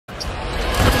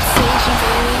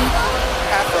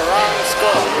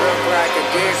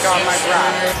on my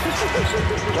grind.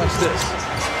 Watch this.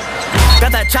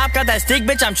 Got that chop, got that stick,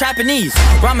 bitch, I'm Trapanese.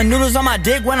 Ramen noodles on my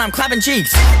dick when I'm clapping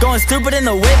cheeks. Going stupid in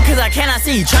the whip cause I cannot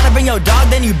see. Tryna bring your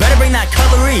dog, then you better bring that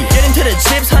cutlery. Get into the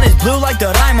chips, hunt is blue like the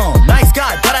Raimo. Nice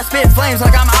God, but I spit flames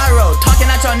like I'm Iroh.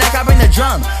 Talking at your neck, I bring the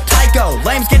drum. Tycho,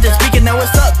 lames get to speaking, then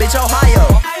what's up, bitch,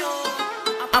 Ohio.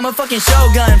 I'm a fucking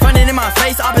shogun, frontin' in my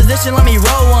face, opposition, let me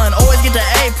roll one. Always get the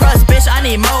A+, bitch, I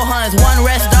need more huns. One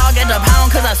rest dog at the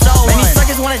pound cause I stole one. Many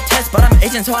suckers wanna test, but I'm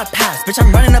agent so I pass. Bitch, I'm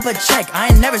running up a check,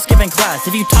 I ain't never skipping class.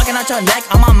 If you talking out your neck,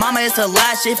 on my mama it's a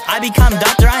lash. If I become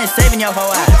doctor, I ain't saving your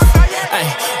whole ass. Ay,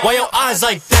 why your eyes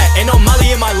like that? Ain't no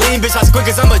molly in my lean, bitch, I squint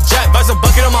cause I'm a jack. Buys a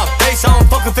bucket on my face, I don't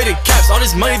fuck with fitted caps. All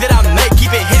this money that I make,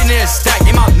 keep it hidden in a stack.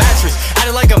 In my mattress,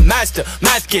 added like a master,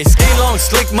 math kid. Skinny long,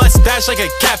 slick mustache like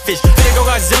a catfish. Finna go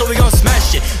Godzilla, we gon'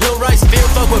 smash it. Lil Rice field,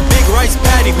 fuck with big rice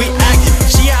patty, we active.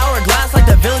 She a hourglass like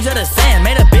the village of the sand.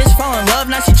 Made a bitch fall in love,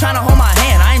 now she tryna hold my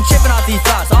hand. I ain't tripping off these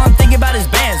thoughts, all I'm thinking about is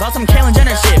bands. All some Caitlyn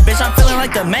Jenner shit, bitch, I'm feeling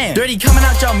like the man. Dirty coming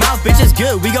out your mouth, bitch, it's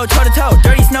good, we go toe to toe.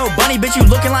 Dirty Snow Bunny, bitch, you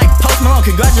looking like Post Malone,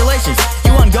 congratulations.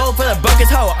 You want gold for the buckets,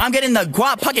 hoe, I'm getting the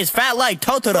guap, pockets fat like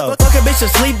Totoro. Fuck a bitch to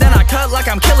sleep, then I cut like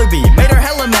I'm Killer Bee. Made her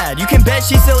hella mad, you can bet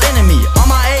she's still into me. On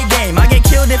my A game, I get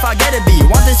killed if I get a B.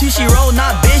 Want this sushi roll,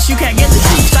 nah bitch, you can't get the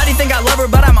G. Shawty think I love her,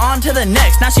 but I'm on to the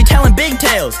next. Now she telling big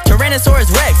tales,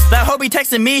 Tyrannosaurus Rex. That hoe be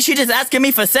texting me, she just asking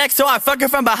me for sex. So I fuck her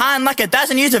from behind like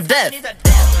 1,000 years of death.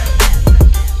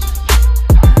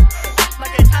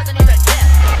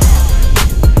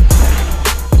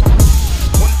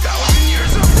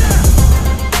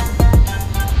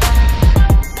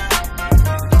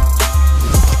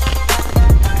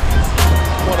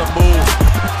 What a move.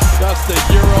 That's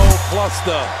the Euro plus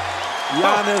the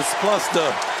Giannis plus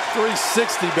the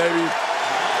 360, baby.